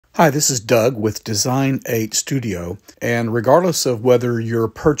Hi, this is Doug with Design 8 Studio, and regardless of whether you're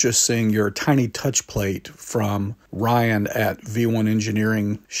purchasing your tiny touch plate from Ryan at V1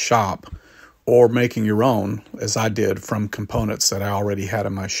 Engineering Shop or making your own, as I did from components that I already had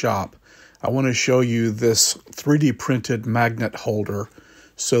in my shop, I want to show you this 3D printed magnet holder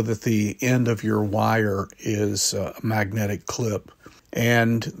so that the end of your wire is a magnetic clip.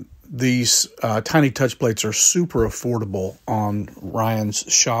 And these tiny touch plates are super affordable on Ryan's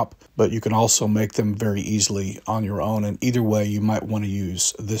shop, but you can also make them very easily on your own. And either way, you might want to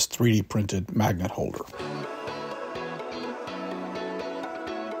use this 3D printed magnet holder.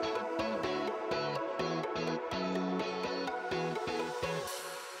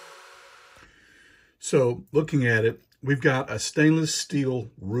 So looking at it, we've got a stainless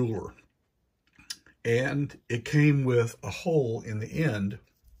steel ruler, and it came with a hole in the end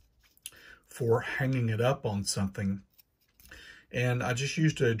for hanging it up on something. And I just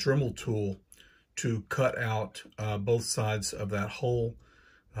used a Dremel tool to cut out both sides of that hole,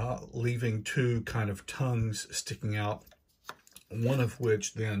 leaving two kind of tongues sticking out, one of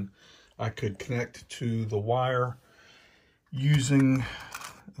which then I could connect to the wire using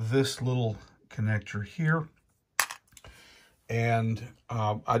this little connector here. And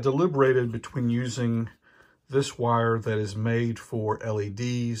I deliberated between using this wire that is made for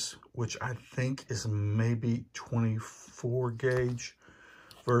LEDs, which I think is maybe 24 gauge,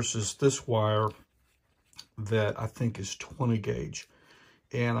 versus this wire that I think is 20 gauge.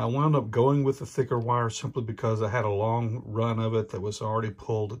 And I wound up going with the thicker wire simply because I had a long run of it that was already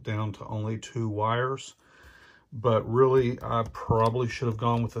pulled down to only 2 wires. But really, I probably should have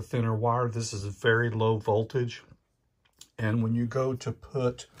gone with a thinner wire. This is very low voltage. And when you go to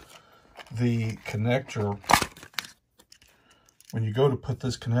put the connector, when you go to put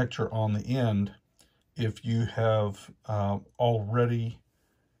this connector on the end, if you have already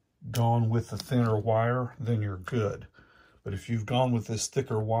gone with the thinner wire, then you're good. But if you've gone with this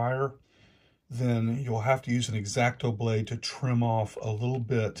thicker wire, then you'll have to use an X-Acto blade to trim off a little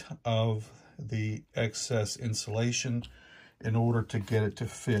bit of the excess insulation in order to get it to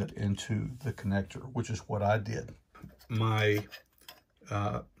fit into the connector, which is what I did. My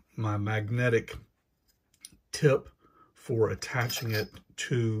magnetic tip for attaching it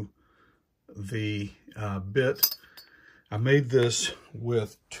to the bit, I made this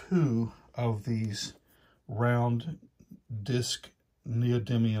with 2 of these round disc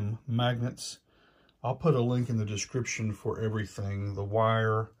neodymium magnets. I'll put a link in the description for everything: the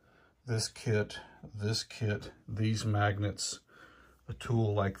wire, this kit, these magnets, a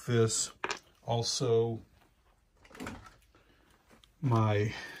tool like this. Also,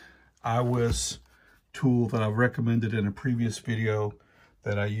 my iWis tool that I've recommended in a previous video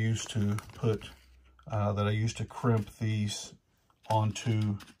that I used to put, crimp these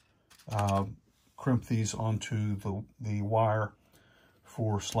onto the wire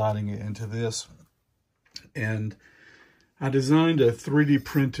for sliding it into this. And I designed a 3D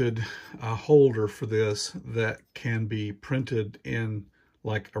printed holder for this that can be printed in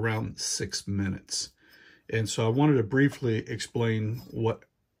like around 6 minutes. And so I wanted to briefly explain what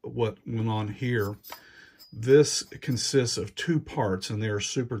went on here. This consists of 2 parts, and they are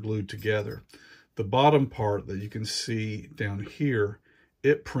super glued together. The bottom part that you can see down here,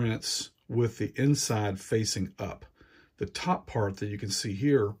 it prints with the inside facing up. The top part that you can see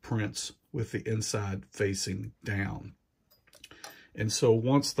here prints with the inside facing down. And so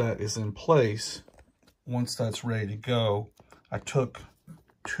once that is in place, once that's ready to go, I took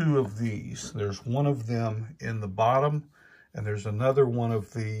 2 of these. There's one of them in the bottom, and there's another one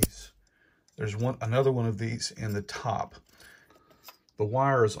of these. Another one of these in the top. The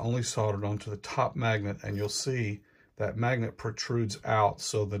wire is only soldered onto the top magnet, and you'll see that magnet protrudes out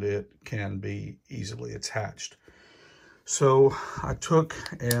so that it can be easily attached. So I took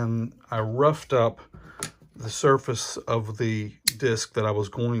and I roughed up the surface of the disc that I was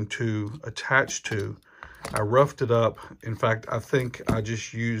going to attach to. I roughed it up. In fact, I think I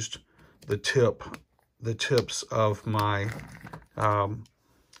just used the tips of my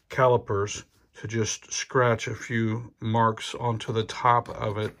calipers to just scratch a few marks onto the top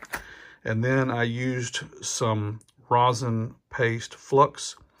of it. And then I used some rosin paste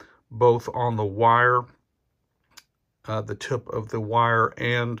flux, both on the wire, the tip of the wire,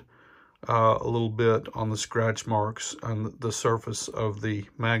 and a little bit on the scratch marks on the surface of the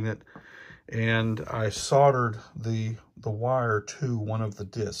magnet. And I soldered the wire to one of the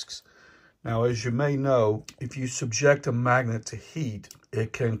discs. Now, as you may know, if you subject a magnet to heat,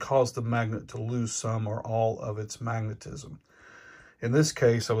 it can cause the magnet to lose some or all of its magnetism. In this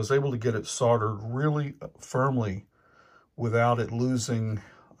case, I was able to get it soldered really firmly without it losing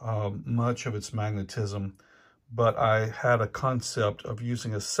much of its magnetism, but I had a concept of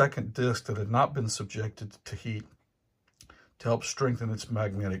using a second disc that had not been subjected to heat to help strengthen its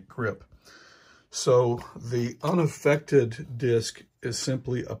magnetic grip. So the unaffected disc is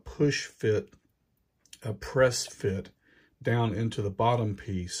simply a push fit, a press fit down into the bottom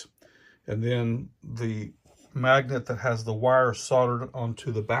piece. And then the magnet that has the wire soldered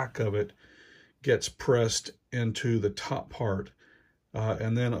onto the back of it gets pressed into the top part.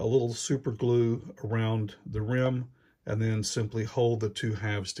 And then a little super glue around the rim, and then simply hold the two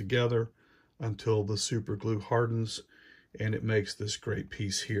halves together until the super glue hardens, and it makes this great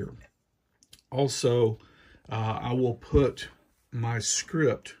piece here. Also, I will put my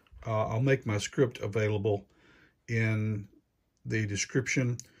script, I'll make my script available in the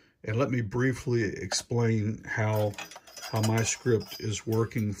description, and let me briefly explain how my script is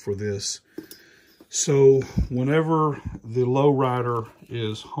working for this. So whenever the LowRider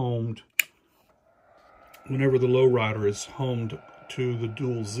is homed, to the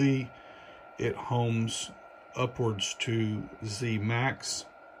dual Z, it homes upwards to Z max.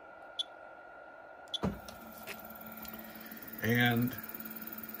 And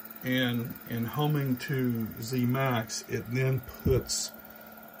in homing to Z max, it then puts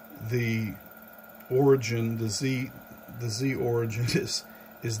the origin, the Z origin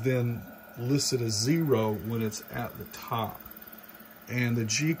is then listed as 0 when it's at the top. And the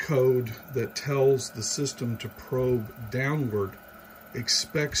G-code that tells the system to probe downward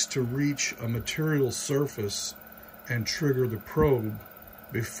expects to reach a material surface and trigger the probe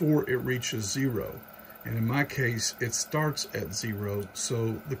before it reaches 0. And in my case, it starts at 0,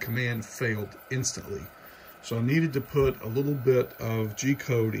 so the command failed instantly. So I needed to put a little bit of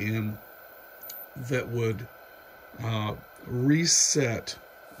G-code in that would reset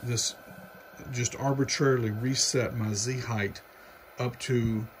this, just arbitrarily reset my Z height up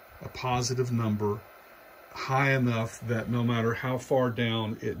to a positive number, high enough that no matter how far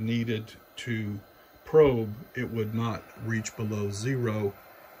down it needed to probe, it would not reach below 0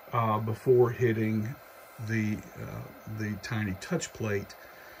 before hitting the tiny touch plate.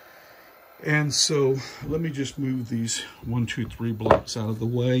 And so let me just move these 1, 2, 3 blocks out of the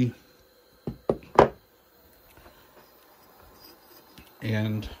way.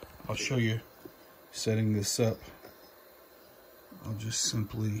 And I'll show you setting this up. I'll just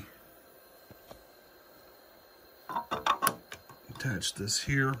simply attach this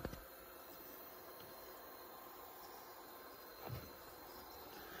here.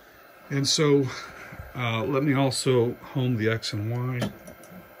 And so let me also home the X and Y.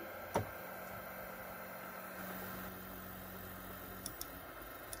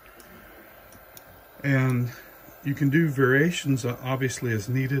 And you can do variations obviously as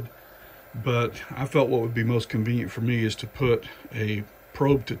needed, but I felt what would be most convenient for me is to put a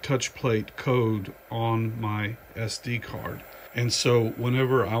probe to touch plate code on my SD card. And so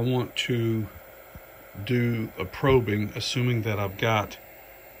whenever I want to do a probing, assuming that I've got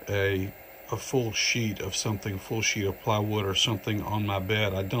a full sheet of something, full sheet of plywood or something on my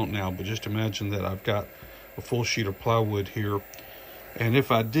bed, I don't now, but just imagine that I've got a full sheet of plywood here. And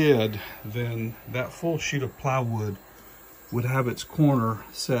if I did, then that full sheet of plywood would have its corner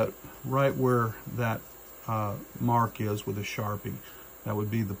set right where that mark is with a Sharpie. That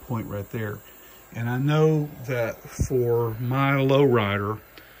would be the point right there. And I know that for my LowRider,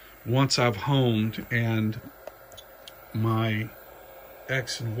 once I've homed and my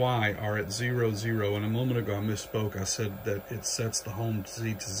X and Y are at 0, 0, and a moment ago I misspoke. I said that it sets the homed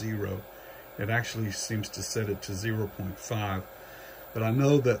Z to 0. It actually seems to set it to 0.5. But I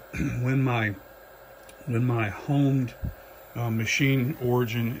know that when my homed machine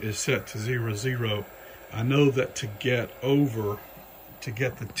origin is set to 0, 0, I know that to get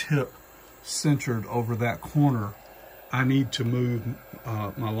the tip centered over that corner, I need to move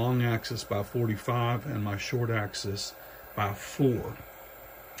my long axis by 45 and my short axis by 4.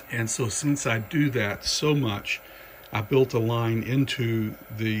 And so since I do that so much, I built a line into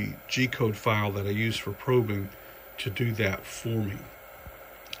the G-code file that I use for probing to do that for me.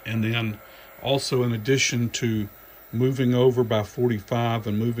 And then also, in addition to moving over by 45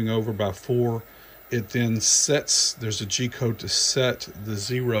 and moving over by 4, it then sets, there's a G-code to set the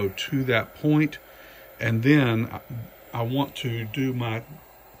 0 to that point. And then I want to do my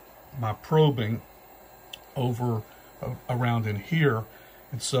probing over around in here.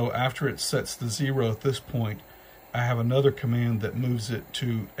 And so after it sets the 0 at this point, I have another command that moves it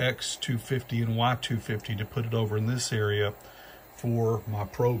to X250 and Y250 to put it over in this area for my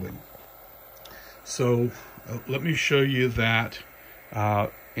probing. So let me show you that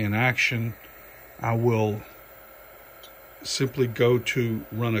in action. I will simply go to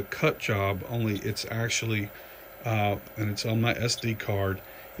run a cut job, only it's actually, and it's on my SD card,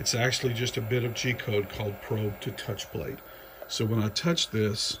 it's actually just a bit of G-code called probe to touch blade. So when I touch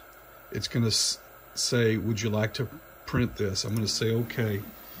this, it's going to say, would you like to print this? I'm going to say okay.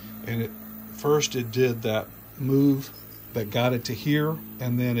 And first it did that move that got it to here,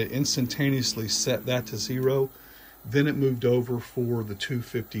 and then it instantaneously set that to 0. Then it moved over for the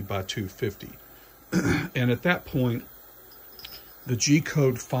 250 by 250. And at that point, the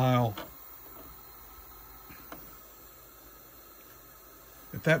G-code file,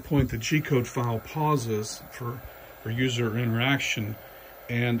 pauses for user interaction,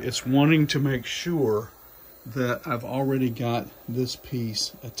 and it's wanting to make sure that I've already got this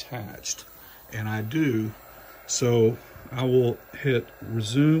piece attached, and I do. So I will hit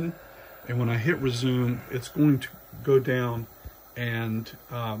resume, and when I hit resume, it's going to go down and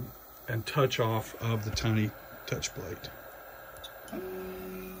touch off of the tiny touch blade.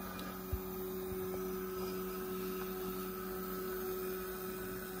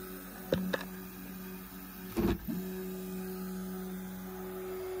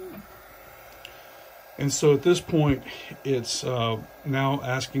 And so at this point, it's now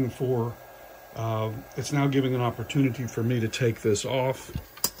asking for, it's now giving an opportunity for me to take this off.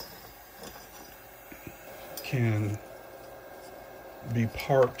 Can be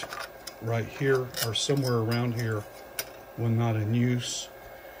parked right here or somewhere around here when not in use.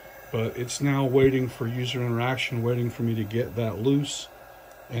 But it's now waiting for user interaction, waiting for me to get that loose.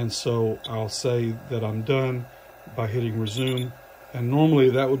 And so I'll say that I'm done by hitting resume. And normally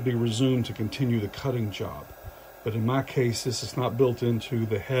that would be resumed to continue the cutting job. But in my case, this is not built into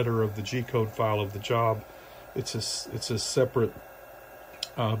the header of the G-code file of the job. It's a separate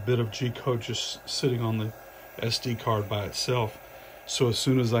bit of G-code just sitting on the SD card by itself. So as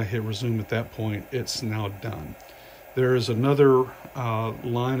soon as I hit resume at that point, it's now done. There is another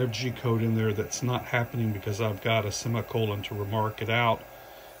line of G-code in there that's not happening because I've got a semicolon to remark it out.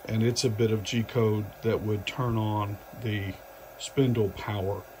 And it's a bit of G-code that would turn on the spindle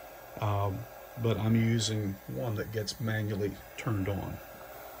power, but I'm using one that gets manually turned on.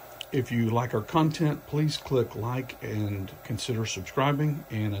 If you like our content, please click like and consider subscribing.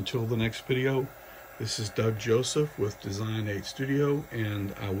 And until the next video, this is Doug Joseph with Design 8 Studio,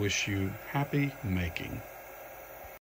 and I wish you happy making.